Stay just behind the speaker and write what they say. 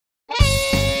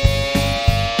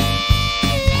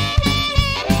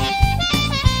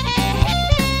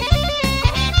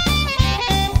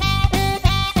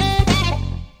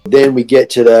then we get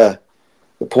to the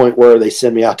point where they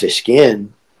send me out to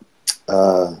skin.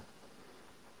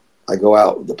 I go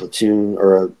out with the platoon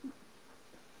or a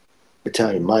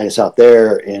battalion minus out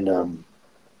there, and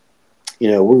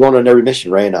we're going on every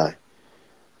mission, Ray and I.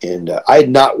 And I had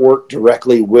not worked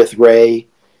directly with Ray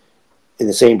in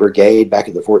the same brigade back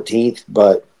at the 14th,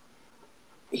 but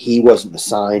he wasn't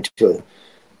assigned to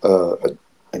an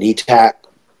ETAC,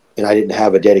 and I didn't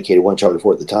have a dedicated one Charlie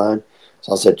 4 at the time.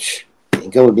 So I said, he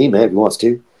can go with me, man, if he wants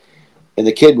to. And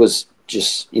the kid was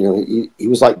just, he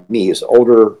was like me. He was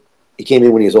older. He came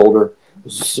in when he was older.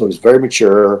 So he was very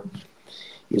mature.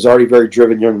 He was already a very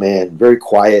driven young man, very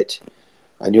quiet.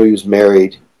 I knew he was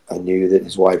married. I knew that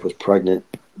his wife was pregnant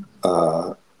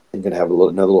and going to have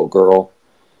another little girl.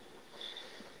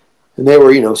 And they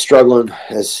were, struggling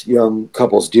as young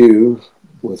couples do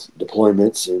with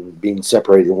deployments and being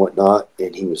separated and whatnot.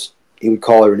 And he would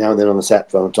call every now and then on the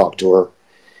sat phone, talk to her.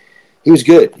 He was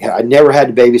good. I never had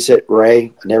to babysit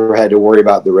Ray. I never had to worry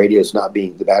about the radios the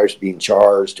batteries being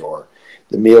charged or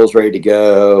the meals ready to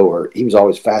go, or he was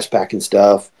always fast packing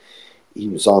stuff. He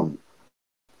was on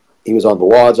the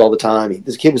wads all the time.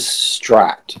 This kid was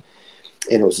strapped,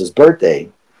 and it was his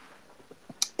birthday,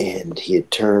 and he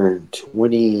had turned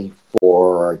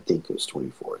 24. I think it was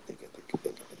 24. I think.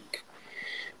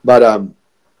 But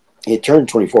he had turned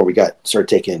 24. We started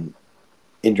taking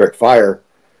indirect fire,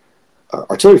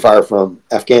 artillery fire from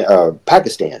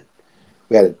Pakistan.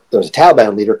 There was a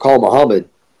Taliban leader called Muhammad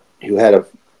who had a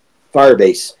fire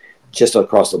base just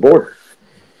across the border.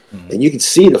 Mm-hmm. And you could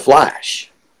see the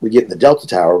flash. We get in the Delta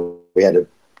Tower. We had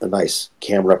a nice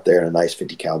camera up there and a nice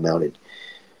 50 cal mounted.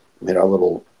 We had our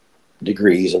little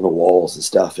degrees on the walls and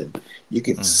stuff. And you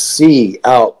could see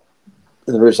out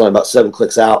in the ridge line about 7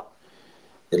 clicks out,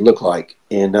 it looked like.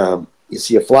 And you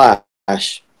see a flash.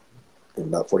 And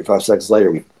about 45 seconds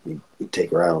later, we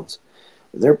take rounds.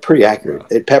 And they're pretty accurate. Wow.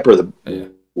 They'd pepper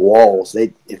the walls.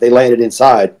 If they landed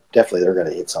inside, definitely they're going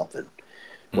to hit something,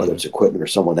 whether it's equipment or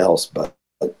someone else. But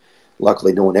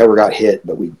luckily, no one ever got hit,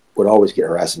 but we would always get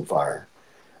harassing fire.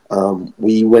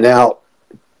 We went out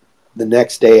the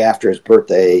next day after his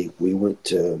birthday. We went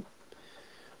to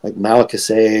like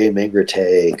Malakase,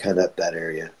 Mangrate, kind of up that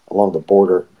area along the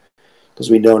border, because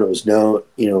we known it was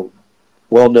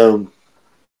well-known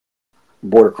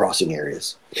border crossing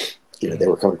areas. They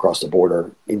were coming across the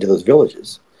border into those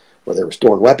villages where they were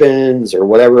storing weapons or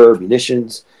whatever,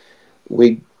 munitions.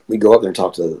 We go up there and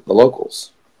talk to the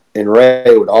locals. And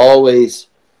Ray would always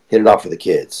hit it off with the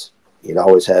kids. He'd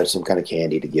always have some kind of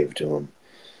candy to give to them,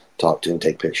 talk to them,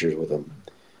 take pictures with them.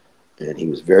 And he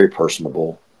was very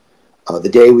personable. The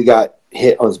day we got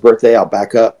hit on his birthday, I'll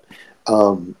back up.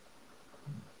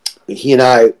 He and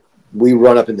I, we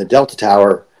run up in the Delta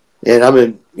Tower, and I'm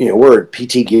in, we're in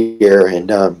PT gear,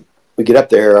 and we get up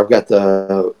there. I've got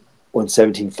the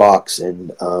 117 Fox,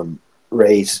 and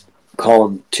Ray's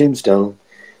calling Tombstone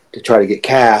to try to get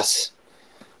CAS.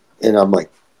 And I'm like,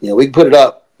 we can put it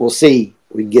up. We'll see.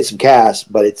 We can get some CAS,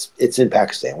 but it's in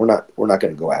Pakistan. We're not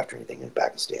going to go after anything in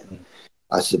Pakistan.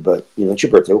 I said, but it's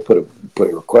your birthday. We'll put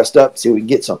a request up, see if we can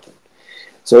get something.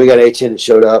 So we got A-10 that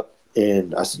showed up,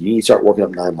 and I said, you need to start working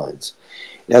up 9 lines.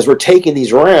 And as we're taking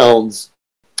these rounds,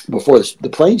 before the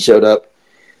plane showed up,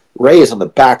 Ray is on the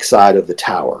back side of the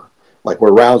tower, like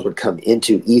where rounds would come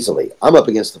into easily. I'm up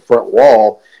against the front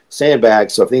wall,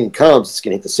 sandbags, so if anything comes, it's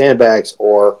going to hit the sandbags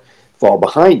or fall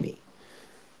behind me.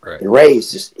 Right. And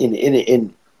Ray's just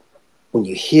in when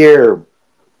you hear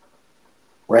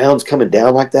rounds coming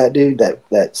down like that, dude,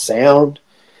 that sound,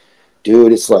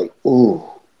 dude, it's like, ooh,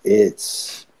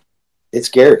 it's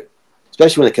scary,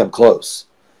 especially when they come close.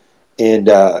 And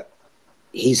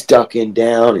he's ducking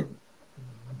down and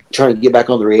trying to get back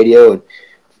on the radio,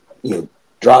 and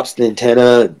drops the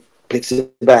antenna and picks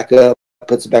it back up,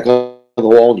 puts it back on the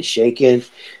wall, and he's shaking.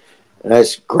 And I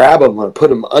just grab him and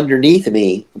put him underneath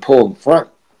me and pull him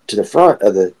to the front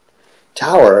of the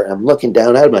tower. And I'm looking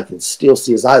down at him. I can still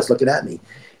see his eyes looking at me.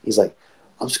 He's like,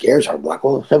 I'm scared, Sergeant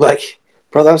Blackwell. I'm like,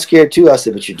 brother, I'm scared too. I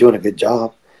said, but you're doing a good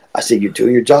job. I said, you're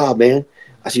doing your job, man.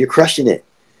 I said, you're crushing it.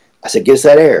 I said, get us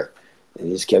that air. And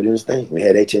he just kept doing his thing. We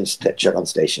had A-10 check on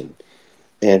station.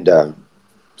 And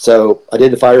so I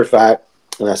did the fire fact,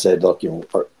 and I said, look, I'm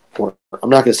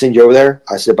not going to send you over there.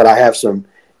 I said, but I have some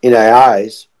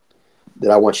NIIs that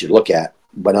I want you to look at,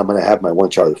 but I'm going to have my 1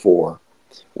 Charlie 4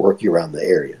 work you around the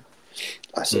area.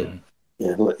 I said,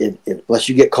 unless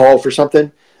you get called for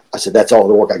something, I said, that's all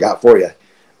the work I got for you.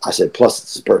 I said, plus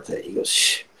it's his birthday. He goes,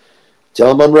 shh.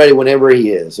 Tell him I'm ready whenever he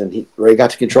is. And Ray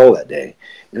got to control that day.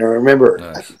 And I remember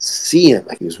I could see him.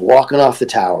 Like he was walking off the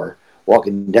tower,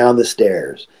 walking down the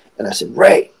stairs. And I said,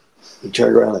 Ray. He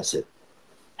turned around and I said,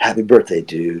 "Happy birthday,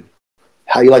 dude.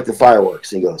 How you like the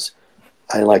fireworks?" And he goes,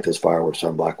 "I didn't like those fireworks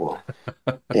on Blackwell."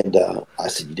 And I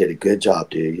said, "You did a good job,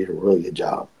 dude. You did a really good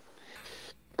job."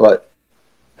 But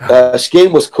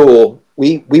skiing was cool.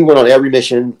 We went on every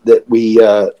mission that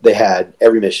they had,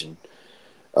 every mission.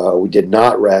 We did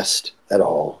not rest at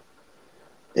all.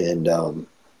 And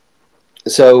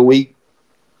so we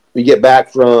get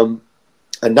back from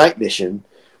a night mission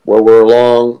where we're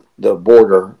along the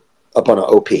border up on an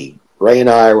OP. Ray and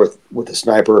I are with a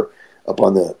sniper up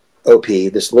on the OP,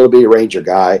 this little bitty ranger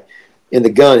guy, and the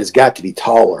gun has got to be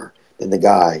taller than the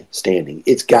guy standing.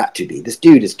 It's got to be. This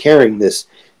dude is carrying this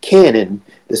cannon,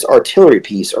 this artillery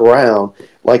piece around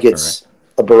like it's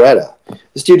a Beretta.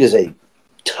 This dude is a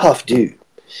tough dude.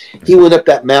 He went up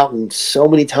that mountain so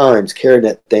many times carrying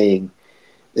that thing.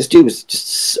 This dude was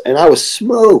just, and I was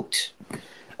smoked.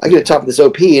 I get to the top of this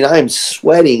OP and I am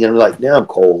sweating and I'm like, now I'm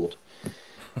cold.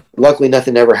 Luckily,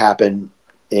 nothing ever happened,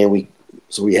 and we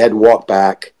had to walk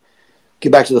back,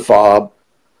 get back to the fob,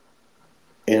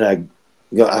 and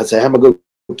I said, I'm gonna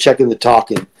go check in the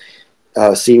talk and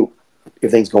see if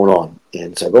everything's going on.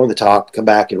 And so I go in the talk, come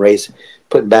back, and Ray's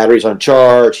putting batteries on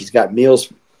charge. He's got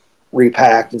meals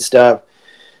repacked and stuff,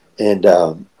 and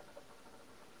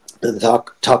the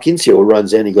talk NCO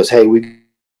runs in. He goes, "Hey, we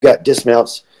got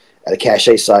dismounts at a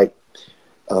cache site.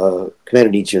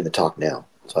 Commander needs you in the talk now."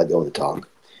 So I go in the talk.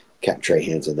 Captain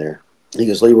Trahan's in there. He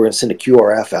goes, "Lee, we're going to send a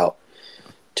QRF out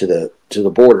to the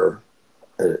border,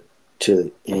 and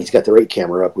he's got the rate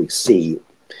camera up. We see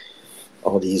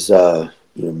all these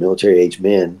military age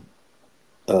men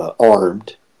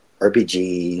armed,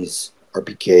 RPGs,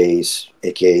 RPKs,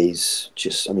 AKs.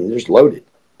 They're just loaded."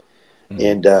 Mm-hmm.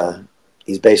 And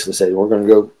he's basically said, "We're going to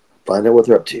go find out what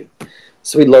they're up to."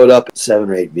 So we load up 7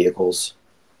 or 8 vehicles.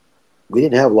 We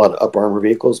didn't have a lot of up armor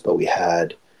vehicles, but we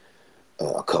had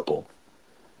a couple.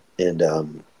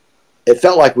 And it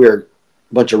felt like we were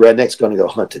a bunch of rednecks going to go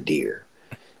hunt a deer,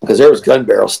 because there was gun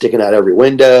barrels sticking out every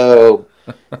window.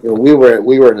 We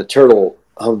were in a turtle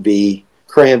Humvee,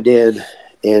 crammed in,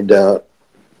 and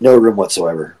no room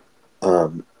whatsoever.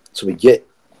 So we get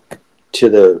to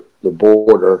the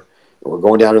border, and we're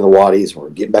going down in the wadis, and we're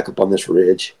getting back up on this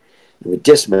ridge, and we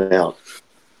dismount,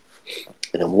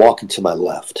 and I'm walking to my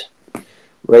left.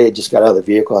 Ray had just got out of the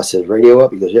vehicle. I said, "Radio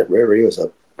up?" He goes, "Yeah, Ray, radio's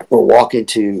up." We're walking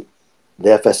to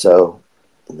the FSO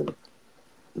and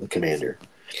the commander.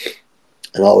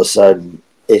 And all of a sudden,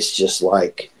 it's just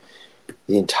like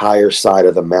the entire side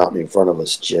of the mountain in front of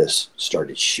us just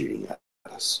started shooting at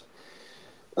us.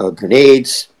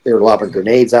 Grenades, they were lobbing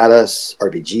grenades at us.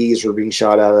 RPGs were being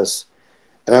shot at us.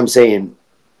 And I'm saying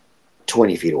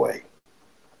 20 feet away.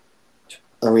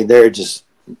 They're just,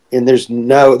 and there's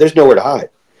nowhere to hide.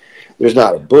 There's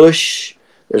not a bush.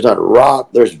 There's not a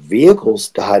rock. There's vehicles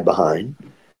to hide behind.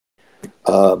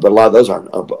 But a lot of those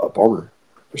aren't up armor.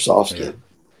 They're soft skin. Yeah.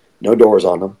 No doors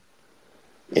on them.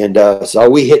 And so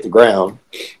we hit the ground.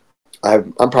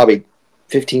 I'm probably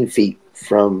 15 feet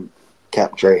from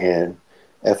Captain Trahan,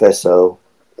 FSO,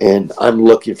 and I'm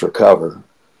looking for cover.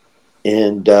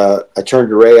 And I turned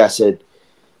to Ray. I said,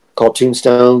 "Call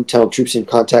Tombstone. Tell them troops in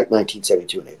contact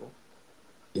 1972 enable."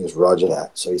 He goes, "Roger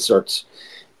that." So he starts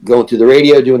going through the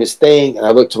radio, doing his thing, and I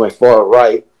looked to my far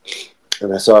right,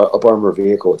 and I saw an up armor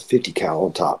vehicle with 50 cal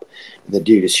on top, and the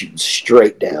dude is shooting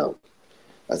straight down.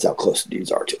 That's how close the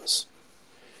dudes are to us.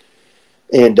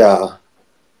 And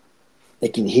they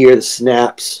can hear the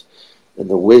snaps and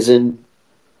the whizzing,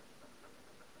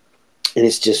 and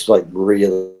it's just like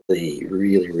really,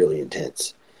 really, really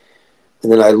intense.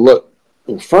 And then I look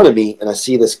in front of me, and I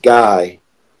see this guy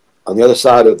on the other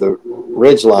side of the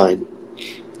ridge line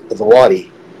of the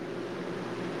wadi.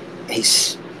 He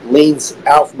leans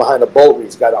out from behind a boulder.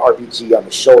 He's got an RPG on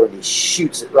the shoulder, and he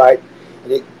shoots it right,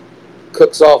 and it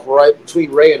cooks off right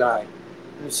between Ray and I.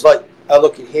 And it's like, I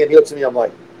look at him, he looks at me, I'm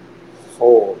like,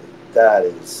 holy,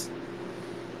 that's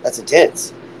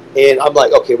intense. And I'm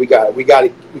like, okay, we got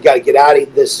to get out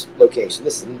of this location.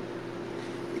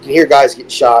 You can hear guys getting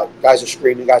shot. Guys are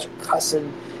screaming. Guys are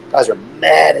cussing. Guys are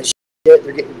mad as shit.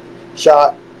 They're getting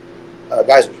shot.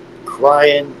 Guys are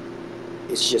crying.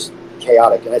 It's just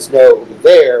chaotic. And I just know over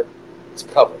there, it's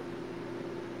cover.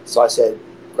 So I said,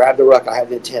 "Grab the ruck. I have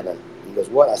the antenna." He goes,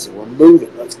 "What?" I said, "We're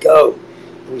moving. Let's go."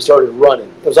 And we started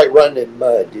running. It was like running in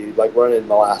mud, dude, like running in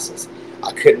molasses.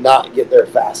 I could not get there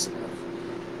fast enough.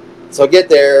 So I get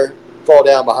there, fall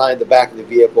down behind the back of the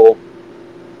vehicle,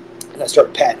 and I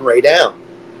start patting Ray down.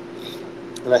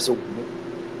 And I said,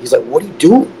 he's like, "What are you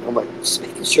doing?" I'm like, "Just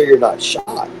making sure you're not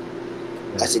shot."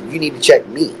 I said, "You need to check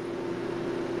me."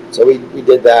 So we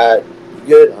did that. "You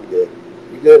good?" "I'm good."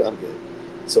 "You good?" "I'm good."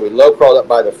 So we low crawled up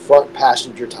by the front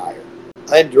passenger tire.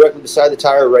 I am directly beside the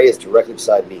tire. Ray is directly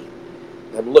beside me.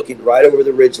 And I'm looking right over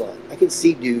the ridge line. I can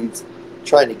see dudes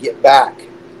trying to get back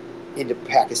into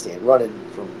Pakistan, running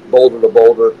from boulder to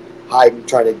boulder, hiding,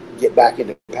 trying to get back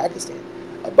into Pakistan.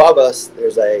 Above us,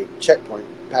 there's a checkpoint,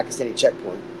 Pakistani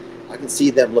checkpoint. I can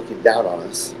see them looking down on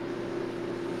us.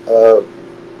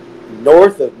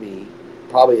 North of me,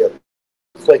 probably a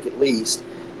click at least,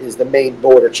 is the main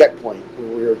border checkpoint where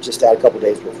we were just at a couple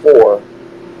days before.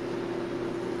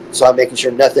 So I'm making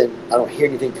sure nothing, I don't hear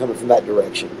anything coming from that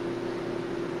direction.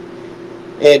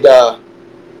 And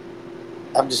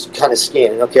I'm just kind of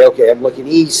scanning. Okay, I'm looking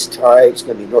east. All right, it's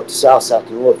going to be north to south, south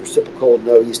to north, reciprocal,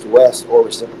 no east to west, or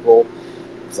reciprocal,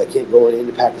 because I can't go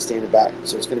into Pakistan and back.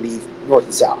 So it's going to be north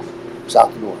and south,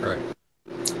 south to north. Right.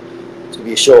 It's going to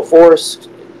be a show of force.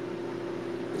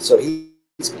 And so he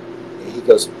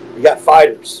goes, we got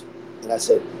fighters. And I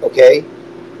said, okay,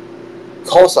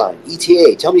 call sign,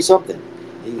 ETA, tell me something.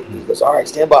 He goes, all right,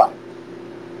 stand by.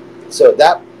 So at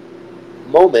that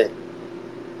moment,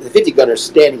 the 50 gunner's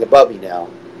standing above me now.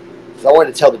 So I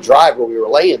wanted to tell the driver we were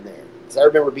laying there. Because I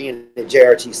remember being at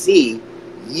JRTC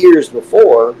years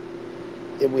before,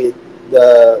 and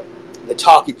the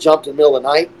talk had jumped in the middle of the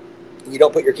night. You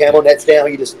don't put your camo nets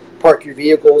down, you just park your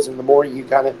vehicles. In the morning, you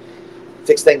kind of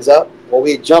fix things up. Well,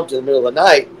 we had jumped in the middle of the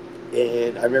night,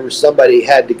 and I remember somebody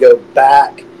had to go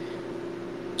back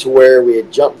to where we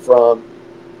had jumped from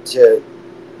to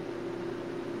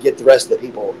get the rest of the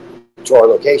people to our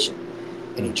location.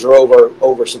 And he drove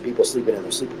over some people sleeping in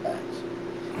their sleeping bags.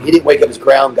 He didn't wake up his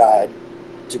ground guide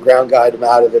to ground guide them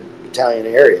out of the battalion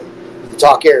area, the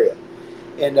talk area.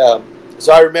 And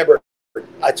so I remember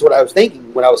that's what I was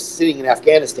thinking when I was sitting in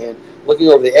Afghanistan, looking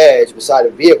over the edge beside a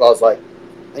vehicle. I was like,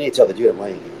 I need to tell the dude I'm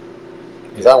laying here,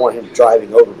 because I don't want him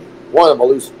driving over me. One, I'm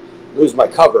going to lose my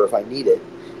cover if I need it.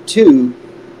 Two,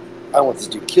 I don't want this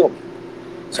dude to kill me.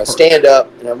 So I stand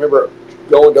up, and I remember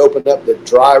going to open up the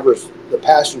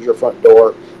passenger front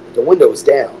door. The window was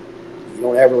down. You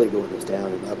don't ever leave the windows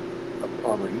down in the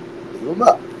armor. You leave them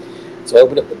up. So I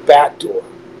opened up the back door,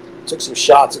 took some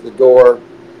shots at the door.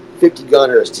 50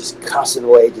 gunner is just cussing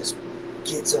away, just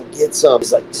get some.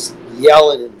 He's like just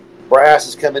yelling, and brass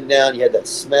is coming down. You had that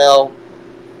smell.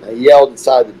 I yelled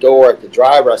inside the door at the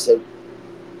driver. I said,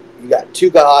 you got two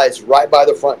guys right by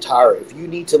the front tire. If you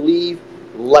need to leave,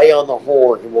 lay on the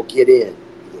horn and we'll get in.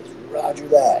 He goes, roger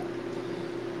that.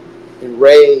 And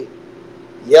Ray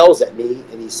yells at me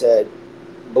and he said,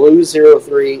 Blue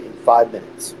 03 in 5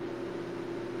 minutes.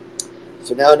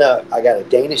 So now I got a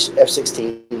Danish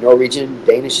F-16, Norwegian,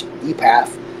 Danish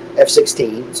EPAF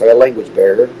F-16, so I got a language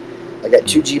barrier. I got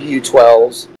two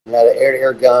GPU-12s, I got an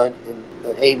air-to-air gun, and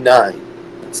an AIM-9.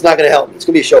 It's not going to help me. It's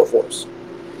going to be a show of force.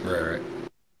 Right.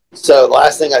 So the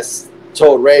last thing I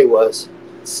told Ray was,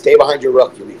 stay behind your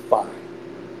ruck, you'll be fine.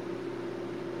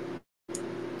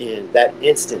 In that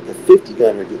instant, the 50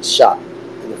 gunner gets shot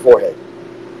in the forehead.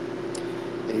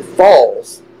 And he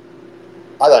falls.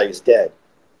 I thought he was dead.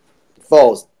 He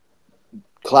falls,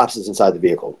 collapses inside the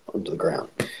vehicle onto the ground.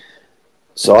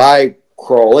 So I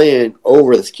crawl in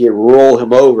over this kid, roll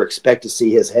him over, expect to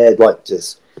see his head like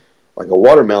a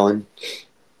watermelon.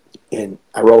 And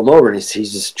I roll him over, and he's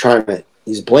just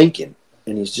he's blinking,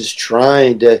 and he's just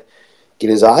trying to get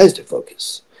his eyes to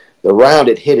focus. The round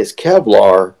had hit his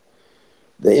Kevlar.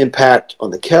 The impact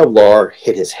on the Kevlar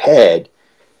hit his head.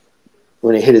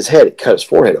 When it hit his head, it cut his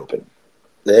forehead open.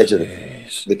 The edge of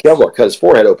the Kevlar cut his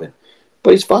forehead open.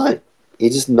 But he's fine.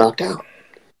 He's just knocked out.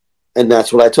 And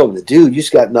that's what I told him. The dude, you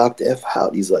just got knocked the F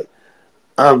out. He's like,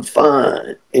 I'm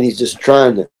fine. And he's just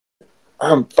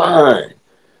I'm fine.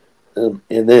 And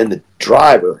then the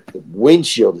driver, the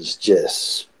windshield is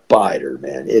just spider,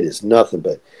 man. It is nothing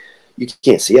but you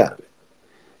can't see out of it.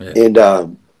 Yeah.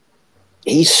 And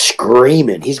he's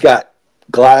screaming. He's got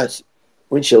glass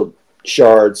windshield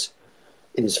shards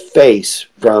in his face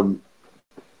from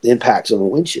the impacts on the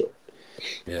windshield.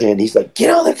 Yeah. And he's like, get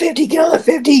on the 50, get on the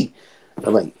 50.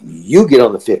 I'm like, you get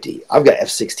on the 50. I've got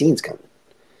F-16s coming.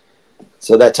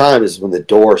 So that time is when the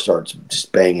door starts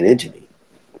just banging into me.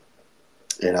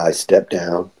 And I step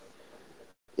down,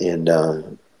 and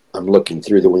I'm looking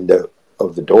through the window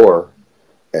of the door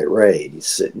at Ray. And he's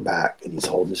sitting back, and he's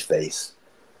holding his face.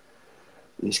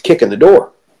 And he's kicking the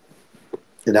door.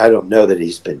 And I don't know that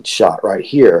he's been shot right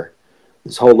here.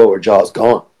 His whole lower jaw's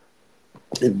gone.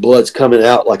 And blood's coming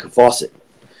out like a faucet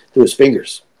through his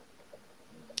fingers.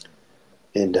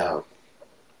 And,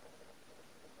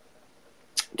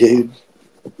 dude,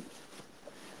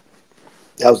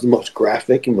 that was the most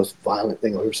graphic and most violent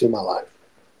thing I've ever seen in my life.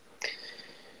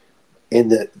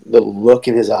 And the look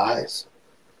in his eyes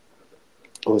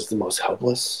was the most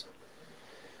helpless.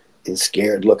 and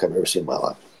scared look I've ever seen in my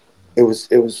life. It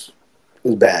was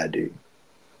bad, dude.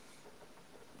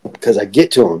 Because I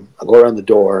get to him, I go around the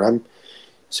door, and I'm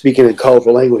speaking in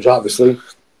colorful language, obviously.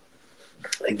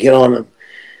 I get on him,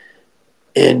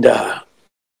 and I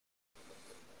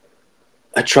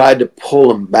tried to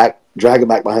pull him back, drag him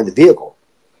back behind the vehicle.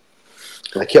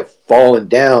 And I kept falling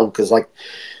down because, like,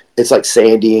 it's like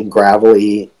sandy and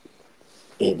gravelly,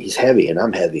 and he's heavy, and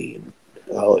I'm heavy. And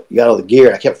you got all the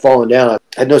gear. I kept falling down. I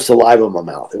had no saliva in my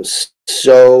mouth. It was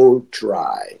so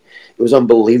dry. It was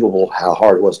unbelievable how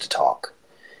hard it was to talk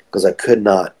because I couldn't.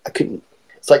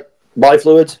 It's like body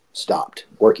fluids stopped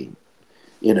working,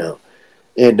 you know.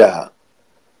 And I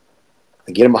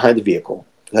get him behind the vehicle.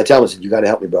 And I tell him, I said, you got to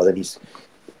help me, brother. And he's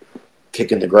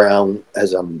kicking the ground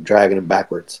as I'm dragging him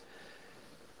backwards.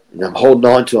 And I'm holding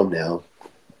on to him now.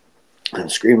 I'm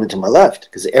screaming to my left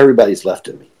because everybody's left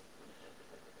of me.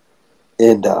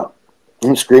 And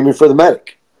I'm screaming for the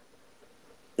medic.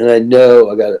 And I know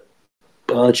I got a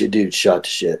bunch of dudes shot to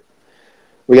shit.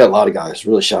 We got a lot of guys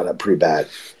really shot up pretty bad.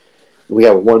 We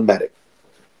have one medic.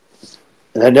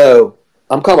 And I know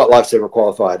I'm combat lifesaver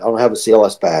qualified. I don't have a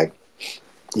CLS bag.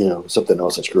 You know, something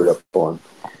else I screwed up on.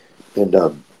 And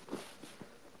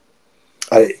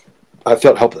I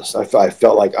felt helpless. I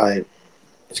felt like it's going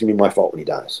to be my fault when he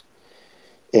dies.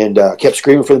 And kept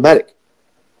screaming for the medic.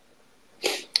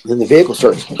 And then the vehicle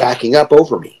starts backing up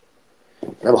over me.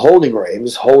 And I'm holding Ray. I'm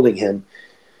just holding him,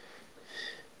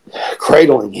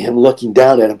 cradling him, looking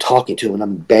down at him, talking to him. And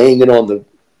I'm banging on the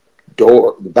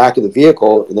door, the back of the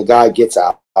vehicle. And the guy gets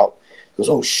out. Goes,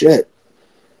 oh, shit.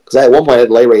 Because at one point I had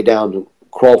to lay Ray down to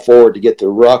crawl forward to get the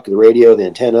ruck, the radio, the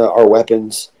antenna, our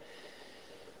weapons,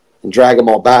 and drag them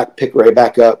all back, pick Ray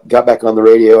back up, got back on the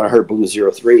radio, and I heard Blue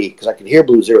 03 because I could hear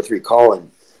Blue 03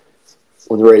 calling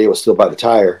when the radio was still by the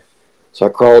tire. So I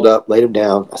crawled up, laid him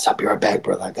down. I said, I'll be right back,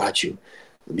 brother. I got you.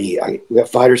 We got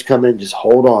fighters coming. Just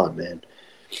hold on, man.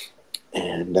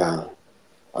 And I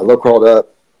crawled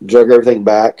up, drug everything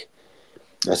back.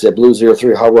 I said, Blue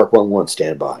 03, Hard Work 11,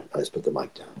 stand by. I just put the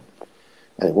mic down.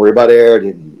 I didn't worry about air.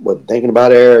 Wasn't thinking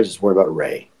about air. I just worried about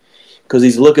Ray. Because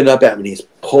he's looking up at me and he's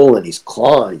pulling, he's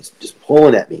clawing, he's just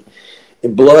pulling at me.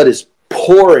 And blood is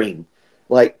pouring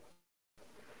like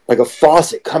a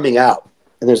faucet coming out.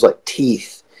 And there's like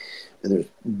teeth. And there's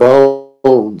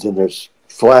bones. And there's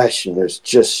flesh. And there's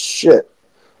just shit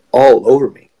all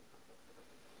over me.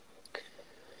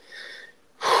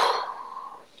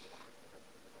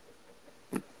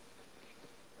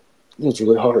 It was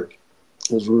really hard.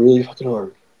 It was really fucking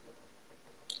hard.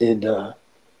 And it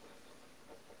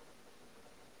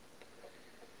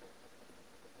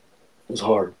was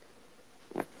hard.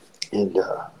 And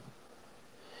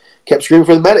kept screaming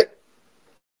for the medic.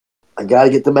 I got to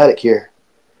get the medic here.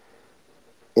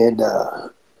 And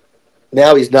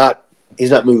now he's not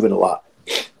moving a lot.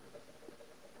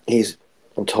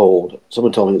 I'm told,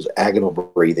 someone told me it was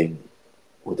agonal breathing.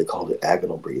 What they called it,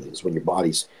 agonal breathing, is when your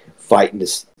body's fighting to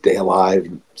stay alive,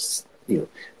 and,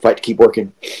 fight to keep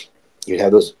working. You'd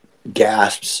have those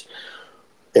gasps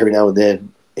every now and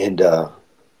then. And I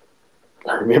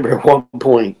remember at one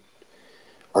point,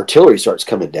 artillery starts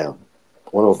coming down,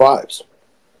 105s.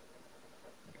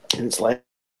 And it's like,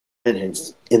 and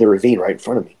it's in the ravine right in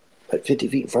front of me, like 50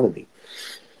 feet in front of me.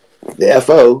 The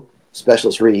FO,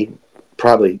 Specialist Reed,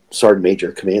 probably Sergeant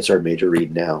Major, Command Sergeant Major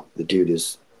Reed now. The dude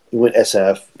he went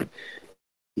SF.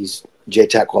 He's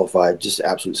JTAC qualified, just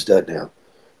absolute stud now.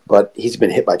 But he's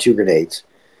been hit by 2 grenades.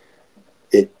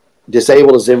 It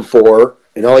disabled his M4,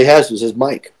 and all he has was his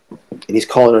mic. And he's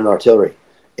calling in artillery.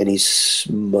 And he's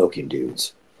smoking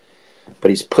dudes. But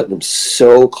he's putting them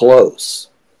so close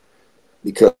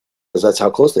because that's how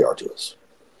close they are to us.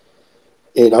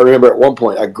 And I remember at one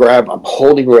point, I'm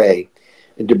holding Ray,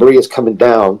 and debris is coming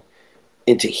down,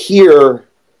 and to hear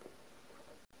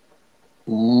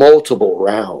multiple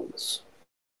rounds,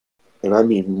 and I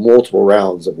mean multiple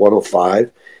rounds of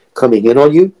 105 coming in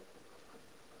on you,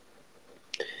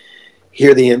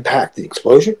 hear the impact, the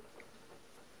explosion,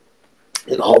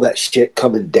 and all that shit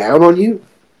coming down on you.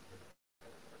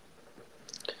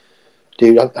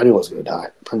 Dude, I knew I was going to die.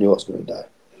 I knew I was going to die.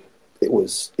 It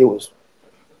was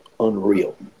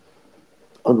unreal.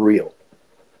 Unreal.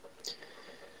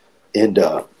 And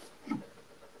at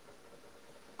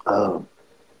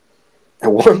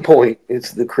one point,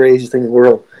 it's the craziest thing in the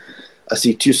world. I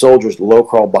see 2 soldiers low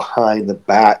crawl behind the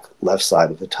back left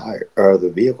side of the tire or the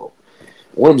vehicle.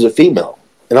 One was a female,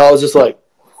 and I was just like,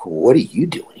 "What are you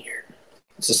doing here?"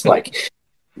 It's just like,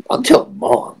 I'm telling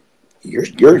Mom, you're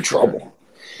in trouble.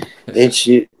 And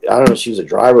I don't know if she was a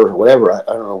driver or whatever. I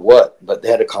don't know what, but they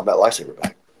had a combat lifesaver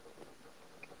bag,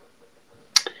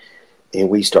 and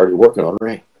we started working on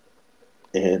Ray.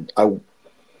 and I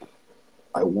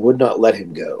would not let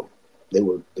him go. They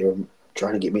were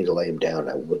trying to get me to lay him down.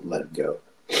 I wouldn't let him go.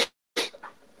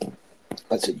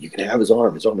 I said, "You can have his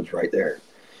arm. His arm is right there."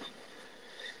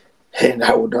 And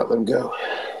I would not let him go.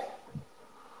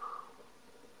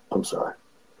 I'm sorry.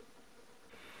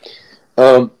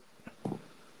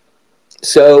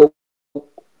 So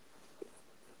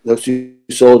those two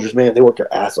soldiers, man, they worked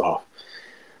their ass off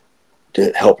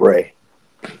to help Ray.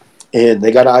 And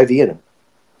they got an IV in him.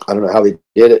 I don't know how they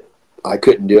did it. I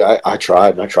couldn't do it. I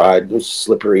tried and I tried. It was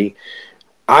slippery.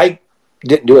 I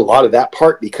didn't do a lot of that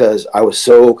part because I was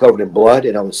so covered in blood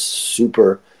and everything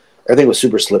was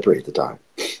super slippery at the time.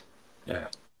 Yeah.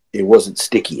 It wasn't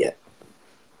sticky yet.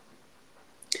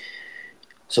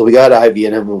 So we got an IV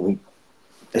in him and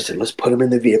I said, "Let's put him in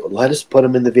the vehicle. Let us put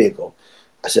him in the vehicle."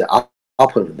 I said, I'll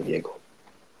put him in the vehicle.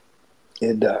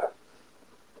 And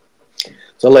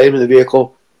so I laid him in the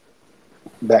vehicle,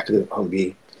 back to the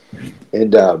Humvee,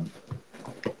 and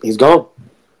he's gone.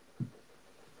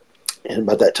 And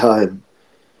about that time,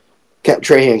 Captain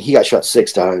Trahan, he got shot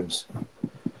 6 times.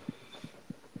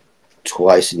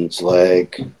 Twice in each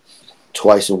leg,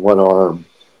 twice in one arm,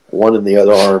 one in the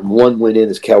other arm. One went in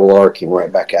his Kevlar, came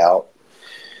right back out.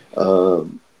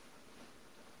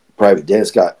 Private Dennis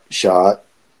got shot.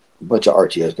 A bunch of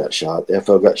RTOs got shot. The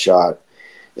FO got shot.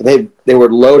 And they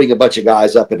were loading a bunch of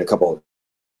guys up in a couple of,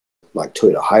 like,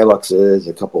 Toyota Hiluxes,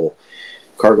 a couple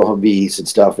cargo Humvees and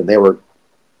stuff, and they were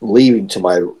leaving to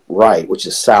my right, which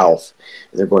is south,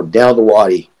 and they're going down the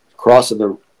Wadi, crossing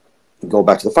and going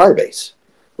back to the fire base.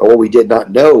 But what we did not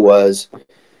know was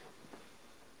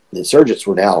the insurgents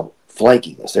were now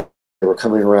flanking us. They were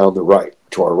coming around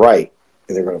to our right,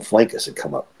 and they're going to flank us and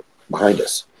come up behind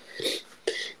us.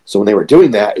 So when they were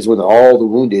doing that is when all the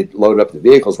wounded loaded up the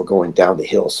vehicles were going down the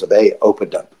hill. So they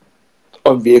opened up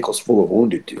on vehicles full of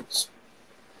wounded dudes.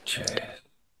 Jeez.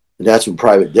 And that's when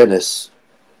Private Dennis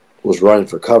was running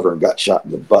for cover and got shot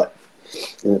in the butt.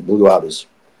 And it blew out his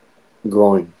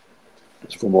groin,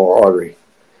 his femoral artery.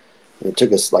 And it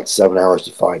took us like 7 hours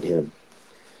to find him.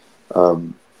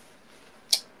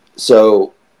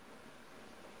 So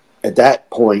at that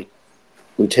point,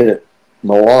 Lieutenant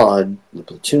Moan, the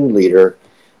platoon leader,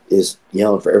 is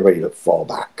yelling for everybody to fall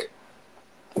back.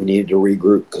 We needed to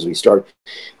regroup because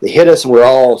they hit us and we're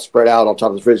all spread out on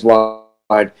top of the ridge line,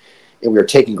 and we were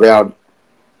taking ground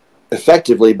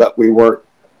effectively, but we weren't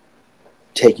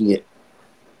taking it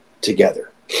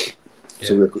together. Yeah.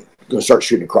 So we were going to start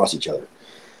shooting across each other.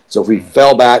 So if we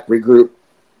fell back, regrouped,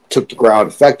 took the ground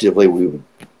effectively, we would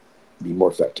be more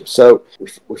effective. So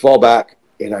we fall back,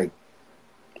 and I'm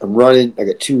running. I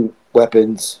got 2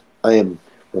 weapons. I am,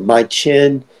 from my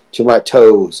chin to my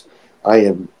toes, I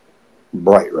am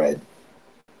bright red.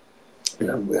 And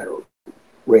I'm got a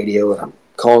radio, and I'm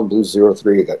calling Blue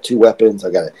 03. I got 2 weapons.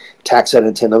 I got a TACP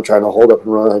antenna I'm trying to hold up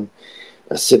and run.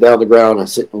 I sit down on the ground. I'm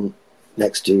sitting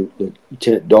next to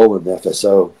Lieutenant Dolan, the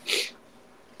FSO.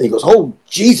 And he goes, "Oh,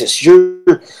 Jesus,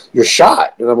 you're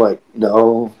shot." And I'm like,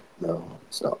 no,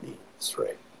 it's not me. It's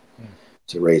Ray.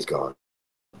 So Ray's gone.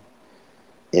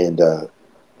 And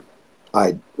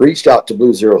I reached out to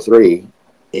Blue 03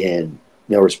 and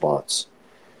no response.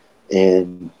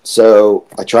 And so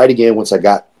I tried again once I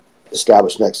got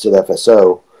established next to the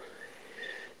FSO,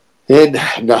 and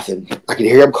nothing. I could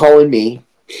hear him calling me.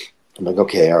 I'm like,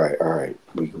 okay, all right.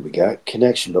 We got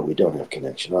connection, but we don't have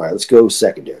connection. All right, let's go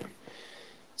secondary.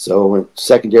 So I went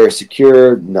secondary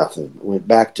secured, nothing. Went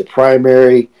back to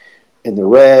primary in the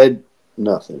red,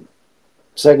 nothing.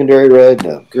 Secondary red,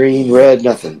 no. Green, red,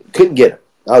 nothing. Couldn't get him.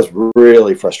 I was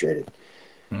really frustrated.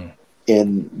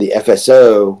 And the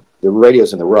FSO, the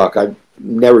radio's in the ruck. I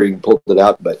never even pulled it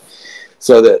out, but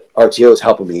so the RTO was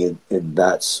helping me, and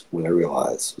that's when I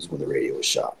realized was when the radio was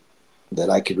shot. That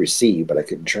I could receive, but I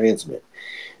couldn't transmit.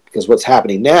 Because what's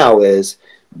happening now is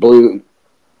Blue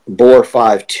Bore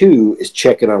 5-2 is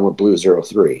checking on with Blue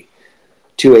 03.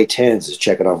 2 A-10s is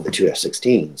checking on with the 2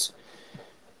 F-16s.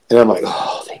 And I'm like,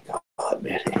 oh, thank God,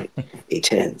 man.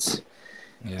 A-10s.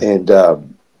 Yeah. And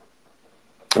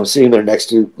I was sitting there next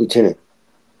to Lieutenant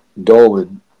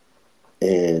Dolan,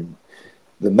 and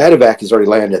the medevac has already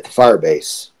landed at the fire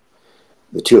base.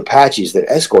 The 2 Apaches that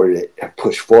escorted it have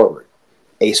pushed forward.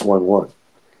 Ace 1-1.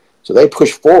 So they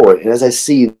push forward, and as I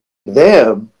see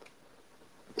them,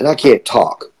 and I can't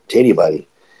talk to anybody,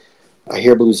 I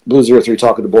hear Blue 03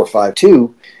 talking to Bore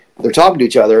 5-2. They're talking to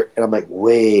each other, and I'm like,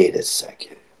 wait a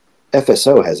second.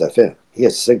 FSO has FM. He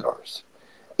has SIGARs.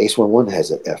 Ace 1-1 has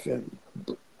an FM.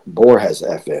 Bore has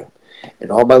FM.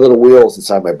 And all my little wheels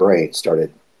inside my brain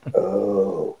started,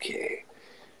 okay,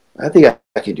 I think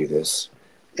I can do this.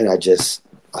 And I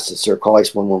said, sir, call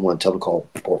Ace 111, tell them to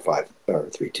call or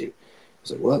 3-2. I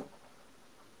was like, what?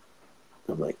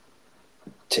 I'm like,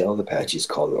 tell the Apaches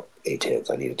call the A-10s.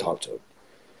 I need to talk to him.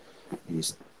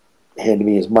 He's handed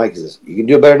me his mic. He says, you can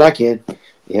do it better than I can.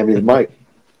 He handed me the mic.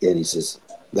 And he says,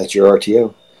 that's your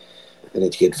RTO. And the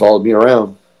kid followed me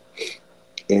around.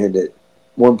 And at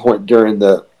one point during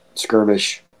the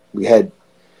skirmish, we had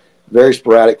very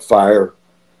sporadic fire.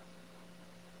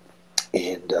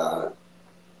 And I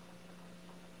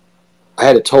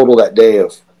had a total that day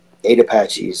of 8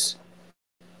 Apaches.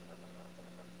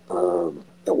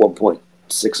 At one point,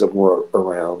 6 of them were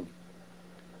around.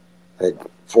 I had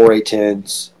 4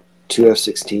 A-10s, 2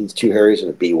 F-16s, 2 Harriers, and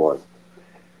a B-1.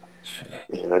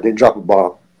 And I didn't drop a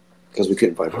bomb because we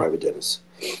couldn't find Private Dennis.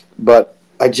 But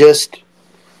I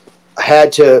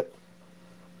had to,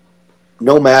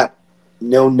 no map,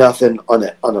 no nothing, on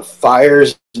a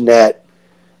fires net.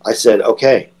 I said,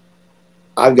 okay,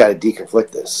 I've got to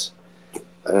deconflict this.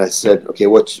 And I said, okay,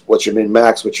 what's your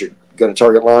min-max? What's your gun to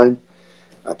target line?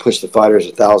 I pushed the fighters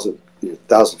 1,000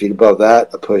 feet above that.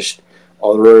 I pushed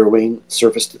all the rotary wing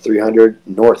surface to 300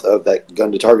 north of that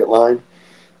gun to target line.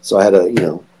 So I had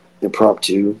a,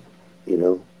 impromptu,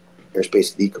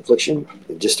 airspace deconfliction,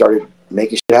 and just started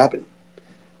making shit happen.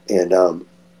 And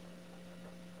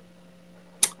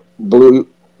Bore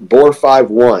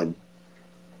 5-1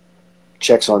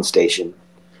 checks on station,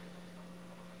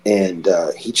 and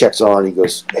he checks on. He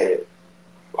goes, hey,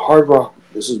 Hard Rock,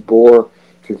 this is Bore.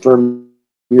 Confirm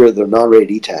you're the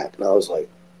non-rated ETAC. And I was like,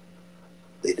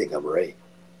 they think I'm Ray.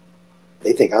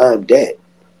 They think I'm dead,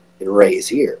 and Ray is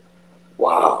here.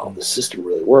 Wow, the system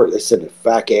really worked. They sent a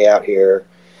FAC-A out here.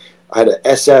 I had an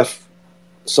SF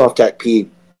soft TACP,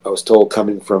 I was told,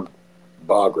 coming from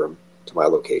Bagram to my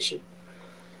location.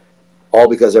 All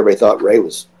because everybody thought Ray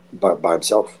was by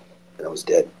himself, and I was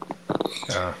dead.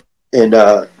 And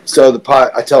so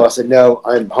I said, no,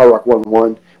 I'm Hard Rock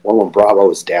 1-1. 1-1 Bravo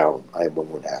is down. I am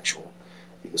 1-1 actual.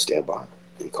 He goes, stand by.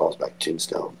 And he calls back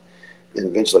Tombstone. And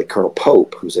eventually Colonel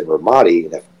Pope, who's in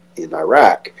Ramadi in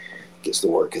Iraq, gets the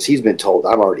word because he's been told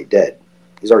I'm already dead.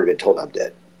 He's already been told I'm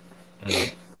dead.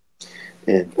 Mm-hmm.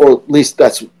 And, or at least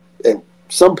that's at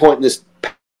some point in this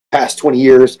past 20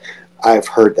 years, I've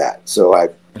heard that. So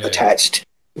I've attached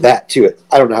that to it.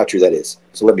 I don't know how true that is.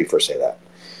 So let me first say that.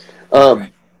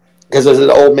 Because as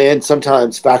an old man,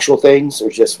 sometimes factual things are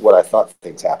just what I thought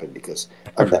things happened because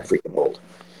I'm that freaking old.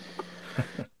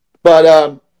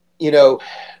 But,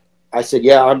 I said,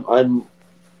 yeah, I'm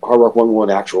Hard Rock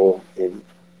 1-1 actual. And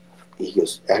he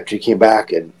goes, after he came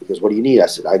back, and he goes, what do you need? I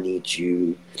said, I need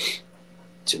you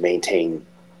to maintain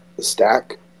the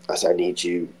stack. I said, I need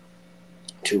you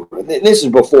to, and this is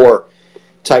before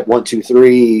Type 1, 2,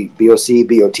 3, BOC,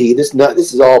 BOT. This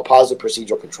is all positive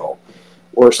procedural control.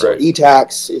 Or so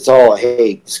ETACs, it's all,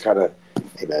 hey, just kind of,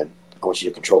 hey man, I want you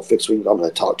to control fixed wings. I'm going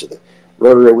to talk to the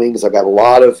rotary wings. I've got a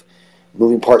lot of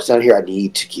moving parts down here I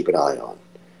need to keep an eye on.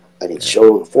 I need to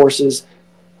show the forces,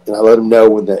 and I let them know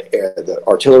when the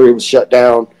artillery was shut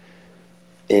down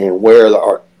and where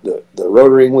the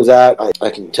rotary wing was at. I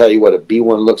can tell you what a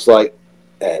B-1 looks like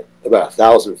at about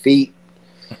 1,000 feet.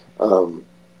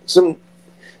 Some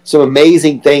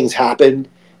amazing things happened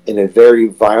in a very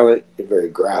violent and very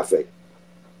graphic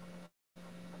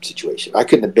situation. I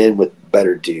couldn't have been with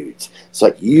better dudes. It's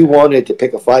like, you wanted to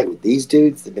pick a fight with these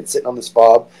dudes. They've been sitting on this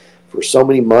fob for so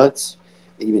many months,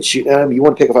 and you've been shooting at them. You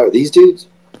want to pick a fight with these dudes?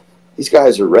 These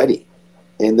guys are ready,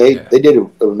 and they did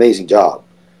an amazing job.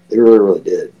 They really, really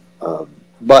did.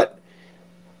 But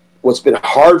what's been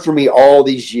hard for me all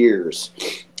these years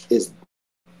is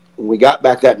when we got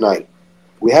back that night,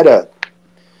 we had a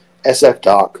SF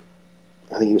doc.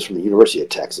 I think he was from the University of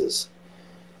Texas.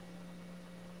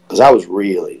 Because I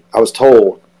was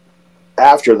told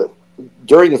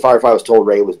during the firefight, I was told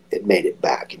Ray had made it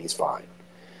back and he's fine.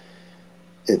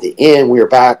 At the end, we were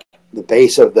back the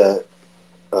base of the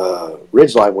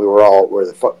ridgeline. We were all where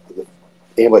the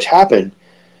ambush happened,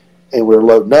 and we were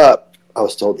loading up. I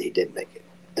was told that he didn't make it,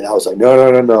 and I was like,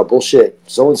 no, bullshit.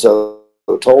 So and so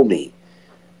told me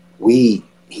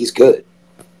he's good.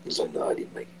 He's like, no, I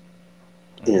didn't make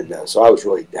it, and so I was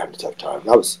really having a tough time.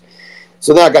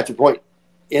 So then I got to the point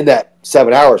in that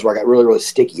 7 hours where I got really, really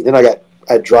sticky. Then I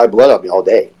had dry blood on me all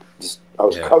day. I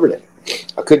was covered in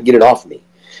it. I couldn't get it off me.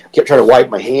 I kept trying to wipe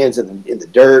my hands in the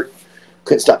dirt.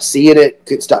 Couldn't stop seeing it.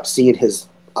 Couldn't stop seeing his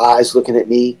eyes looking at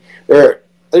me. There's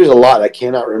a lot I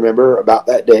cannot remember about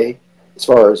that day as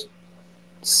far as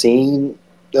seeing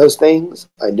those things.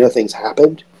 I know things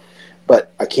happened,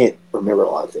 but I can't remember a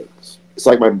lot of things. It's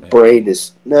like my brain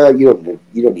is, no, you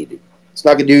don't need to. It's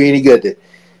not going to do you any good to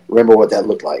remember what that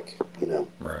looked like,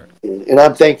 Right. And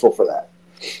I'm thankful for that.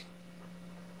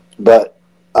 But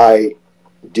I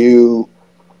Do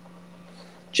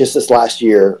just this last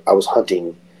year, I was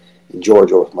hunting in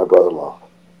Georgia with my brother-in-law,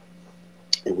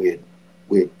 and we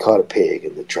had caught a pig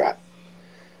in the trap,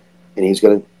 and he was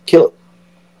going to kill it.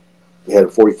 We had a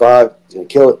 45. He's going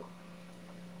to kill it.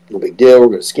 No big deal. We're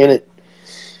going to skin it.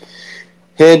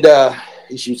 And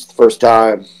he shoots the first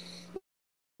time.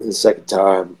 And the second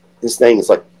time, this thing is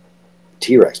like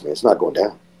T-Rex, man. It's not going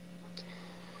down.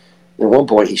 And at one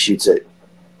point, he shoots it,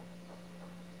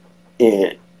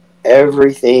 and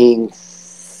everything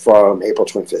from April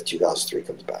 25th, 2003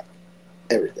 comes back.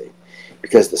 Everything.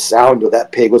 Because the sound that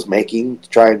that pig was making,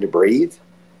 trying to breathe,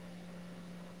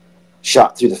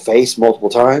 shot through the face multiple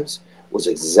times, was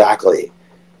exactly,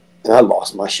 and I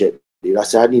lost my shit, dude. I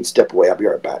said, I need to step away. I'll be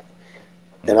right back.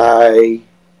 And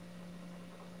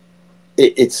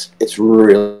it's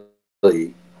really,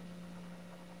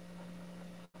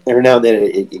 every now and then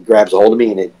it grabs a hold of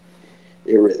me, and it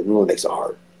really makes it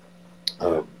hard.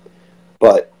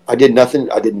 But I did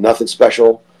nothing. I did nothing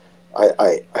special.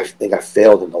 I think I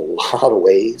failed in a lot of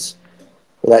ways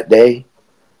for that day.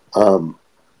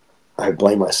 I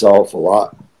blame myself a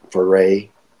lot for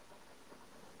Ray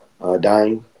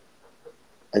dying.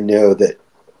 I know that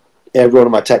every one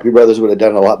of my TACP brothers would have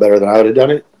done it a lot better than I would have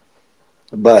done it.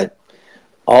 But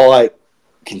all I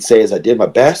can say is I did my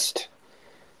best,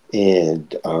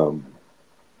 and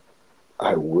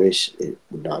I wish it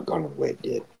would not have gone the way it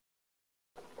did.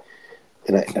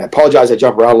 And I apologize. I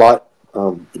jump around a lot.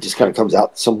 It just kind of comes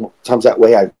out sometimes that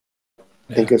way. I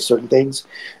think of certain things.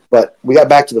 But we got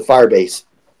back to the fire base,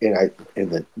 and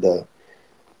the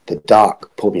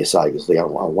doc pulled me aside. He goes, "Lee, I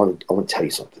want to tell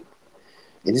you something."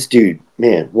 And this dude,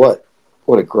 man, what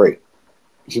a great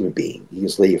human being. He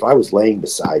goes, "Lee, if I was laying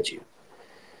beside you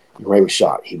and Ray was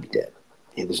shot, he'd be dead.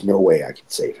 And there's no way I could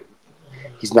save him.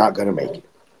 He's not going to make it.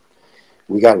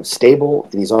 We got him stable,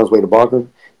 and he's on his way to Bagram,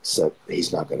 so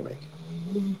he's not going to make it.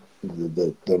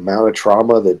 The amount of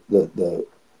trauma, the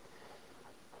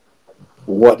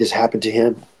what has happened to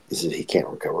him is that he can't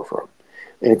recover from."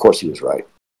 And of course, he was right.